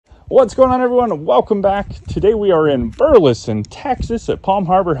What's going on, everyone? Welcome back. Today we are in Burleson, Texas at Palm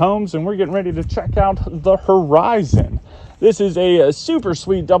Harbor Homes, and we're getting ready to check out the Horizon. This is a super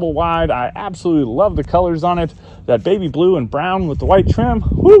sweet double wide. I absolutely love the colors on it. That baby blue and brown with the white trim.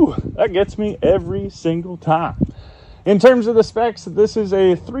 Whoo, that gets me every single time. In terms of the specs, this is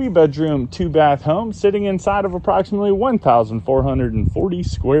a 3-bedroom, 2-bath home sitting inside of approximately 1,440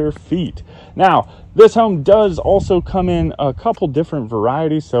 square feet. Now, this home does also come in a couple different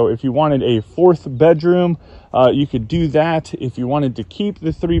varieties. So if you wanted a 4th bedroom, you could do that. If you wanted to keep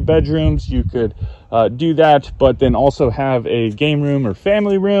the 3 bedrooms, you could do that, but then also have a game room or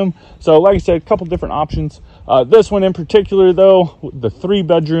family room. So like I said, a couple different options. This one in particular, though, the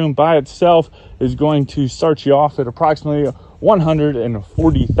 3-bedroom by itself is going to start you off at approximately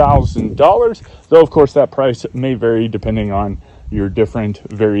 $140,000. Though, of course, that price may vary depending on your different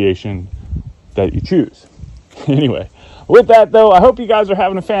variation that you choose. Anyway, with that, though, I hope you guys are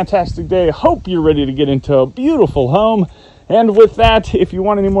having a fantastic day. Hope you're ready to get into a beautiful home. And with that, if you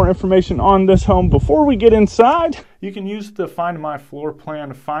want any more information on this home before we get inside, you can use the Find My Floor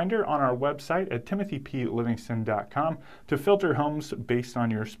Plan Finder on our website at timothyplivingston.com to filter homes based on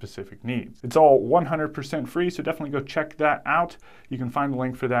your specific needs. It's all 100% free, so definitely go check that out. You can find the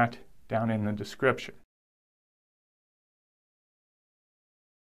link for that down in the description.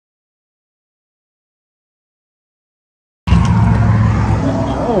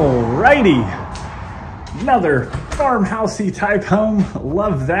 Alrighty, another farmhousey type home.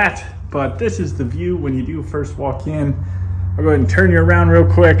 Love that. But this is the view when you do first walk in. I'll go ahead and turn you around real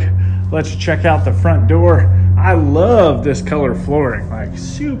quick. Let you check out the front door. I love this color flooring, like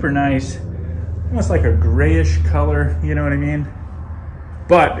super nice, almost like a grayish color, you know what I mean?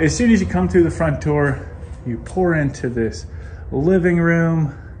 But as soon as you come through the front door, you pour into this living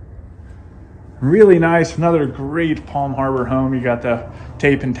room. Really nice. Another great Palm Harbor home. You got the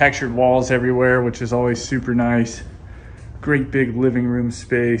tape and textured walls everywhere, which is always super nice. Great big living room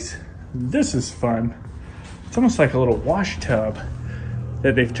space. This is fun. It's almost like a little wash tub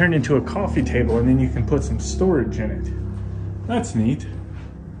that they've turned into a coffee table, and then you can put some storage in it. That's neat.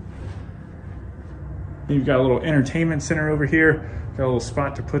 You've got a little entertainment center over here. Got a little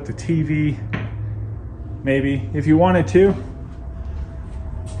spot to put the TV, maybe, if you wanted to.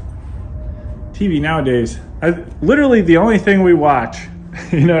 TV nowadays, literally the only thing we watch,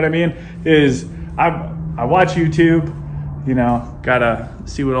 you know what I mean, is I watch YouTube, you know, gotta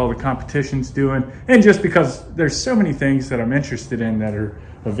see what all the competition's doing. And just because there's so many things that I'm interested in that are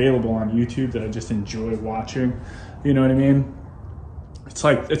available on YouTube that I just enjoy watching, you know what I mean? It's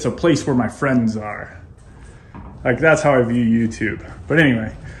like, it's a place where my friends are. Like, that's how I view YouTube. But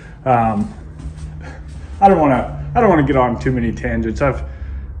anyway, I don't wanna get on too many tangents.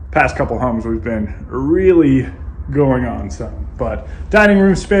 Past couple homes we've been really going on some. But dining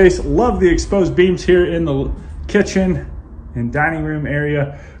room space, love the exposed beams here in the kitchen and dining room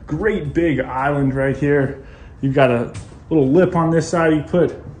area. Great big island right here. You've got a little lip on this side. You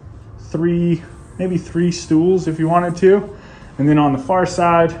put maybe three stools if you wanted to. And then on the far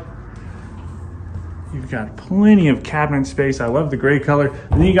side, you've got plenty of cabinet space. I love the gray color.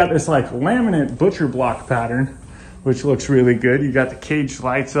 And then you got this like laminate butcher block pattern, which looks really good. You got the cage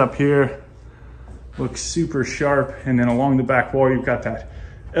lights up here, looks super sharp. And then along the back wall, you've got that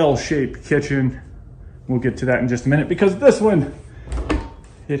L-shaped kitchen. We'll get to that in just a minute because this one,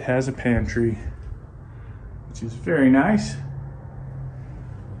 it has a pantry, which is very nice.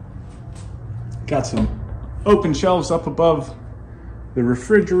 Got some open shelves up above the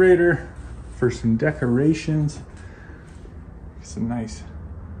refrigerator for some decorations. Some nice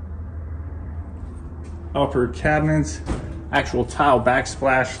upper cabinets, actual tile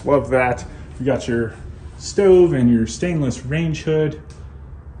backsplash, love that. You got your stove and your stainless range hood.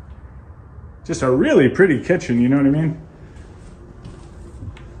 Just a really pretty kitchen, you know what I mean?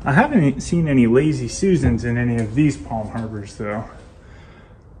 I haven't seen any Lazy Susans in any of these Palm Harbors though.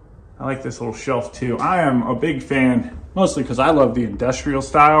 I like this little shelf too. I am a big fan, mostly because I love the industrial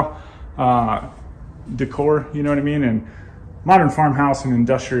style decor, you know what I mean? And modern farmhouse and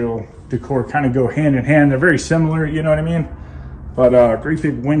industrial decor kind of go hand in hand. They're very similar, you know what I mean? But great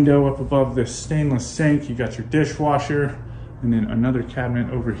big window up above this stainless sink. You got your dishwasher and then another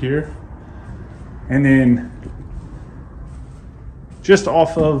cabinet over here. And then just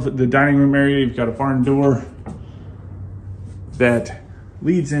off of the dining room area, you've got a barn door that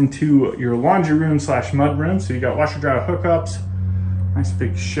leads into your laundry room slash mud room. So you got washer dryer hookups, nice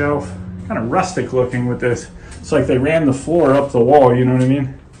big shelf, kind of rustic looking with this. It's like they ran the floor up the wall, you know what I mean?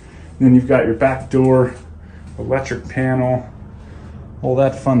 And then you've got your back door, electric panel, all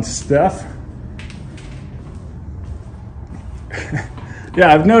that fun stuff.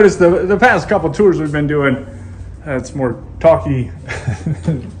 Yeah, I've noticed the past couple tours we've been doing, it's more talky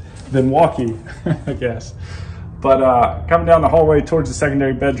than walky, I guess. But coming down the hallway towards the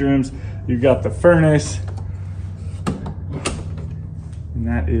secondary bedrooms, you've got the furnace. And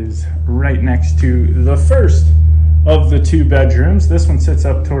that is right next to the first of the 2 bedrooms. This one sits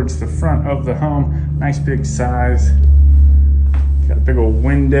up towards the front of the home. Nice big size. Got a big old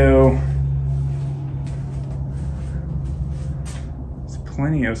window. There's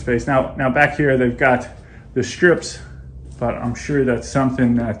plenty of space. Now back here they've got the strips, but I'm sure that's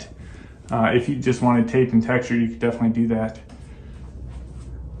something that if you just wanted tape and texture, you could definitely do that.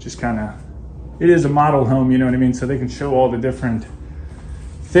 Just kind of, it is a model home, you know what I mean? So they can show all the different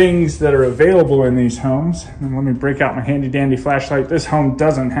things that are available in these homes. And let me break out my handy dandy flashlight. This home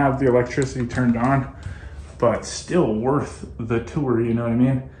doesn't have the electricity turned on, but still worth the tour, you know what I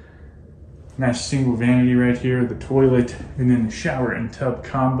mean? Nice single vanity right here, the toilet, and then the shower and tub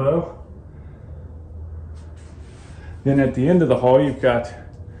combo. Then at the end of the hall, you've got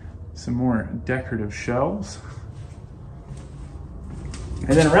some more decorative shelves. And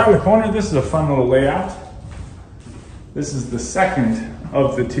then around the corner, this is a fun little layout. This is the second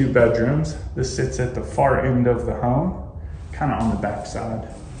of the 2 bedrooms. This sits at the far end of the home, kind of on the back side.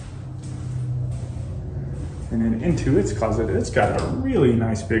 And then into its closet, it's got a really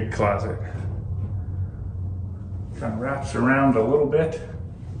nice big closet. Kind of wraps around a little bit.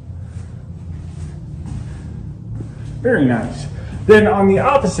 Very nice. Then on the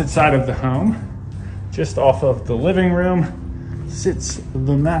opposite side of the home, just off of the living room, sits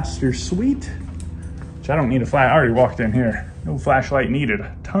the master suite, which I don't need a flash. I already walked in here. No flashlight needed.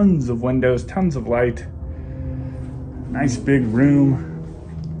 Tons of windows, tons of light. Nice big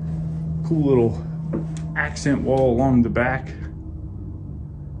room. Cool little accent wall along the back.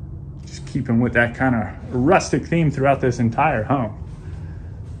 Just keeping with that kind of rustic theme throughout this entire home.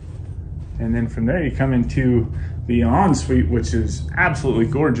 And then from there you come into the ensuite, which is absolutely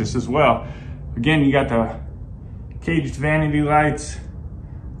gorgeous as well. Again, you got the caged vanity lights,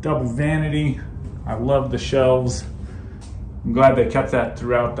 double vanity. I love the shelves. I'm glad they kept that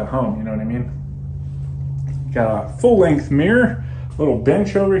throughout the home, you know what I mean? Got a full-length mirror, little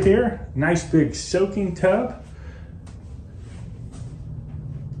bench over here, nice big soaking tub.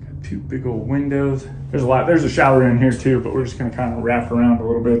 Got 2 big old windows. There's a shower in here too, but we're just gonna kind of wrap around a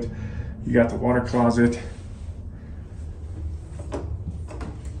little bit. You got the water closet,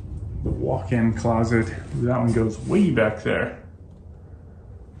 the walk-in closet. That one goes way back there.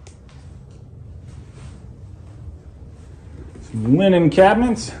 Linen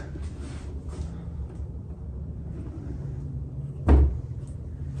cabinets.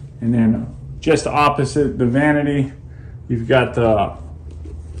 And then just opposite the vanity, you've got the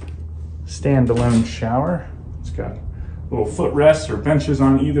standalone shower. It's got little footrests or benches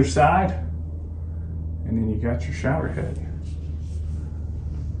on either side. And then you got your shower head.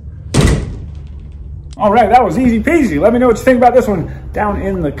 All right, that was easy peasy. Let me know what you think about this one down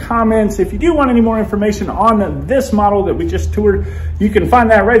in the comments. If you do want any more information on this model that we just toured, you can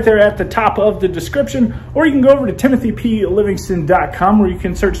find that right there at the top of the description, or you can go over to timothyplivingston.com where you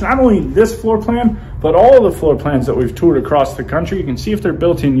can search not only this floor plan, but all of the floor plans that we've toured across the country. You can see if they're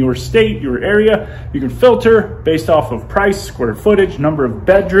built in your state, your area. You can filter based off of price, square footage, number of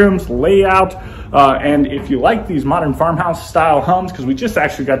bedrooms, layout. And if you like these modern farmhouse style homes, because we just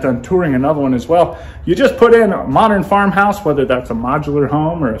actually got done touring another one as well, you just put in a modern farmhouse, whether that's a modular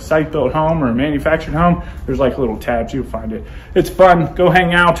home or a site-built home or a manufactured home. There's like little tabs, you'll find it. It's fun. Go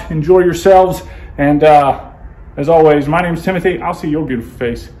hang out, enjoy yourselves. And as always, my name is Timothy. I'll see your beautiful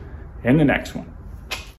face in the next one.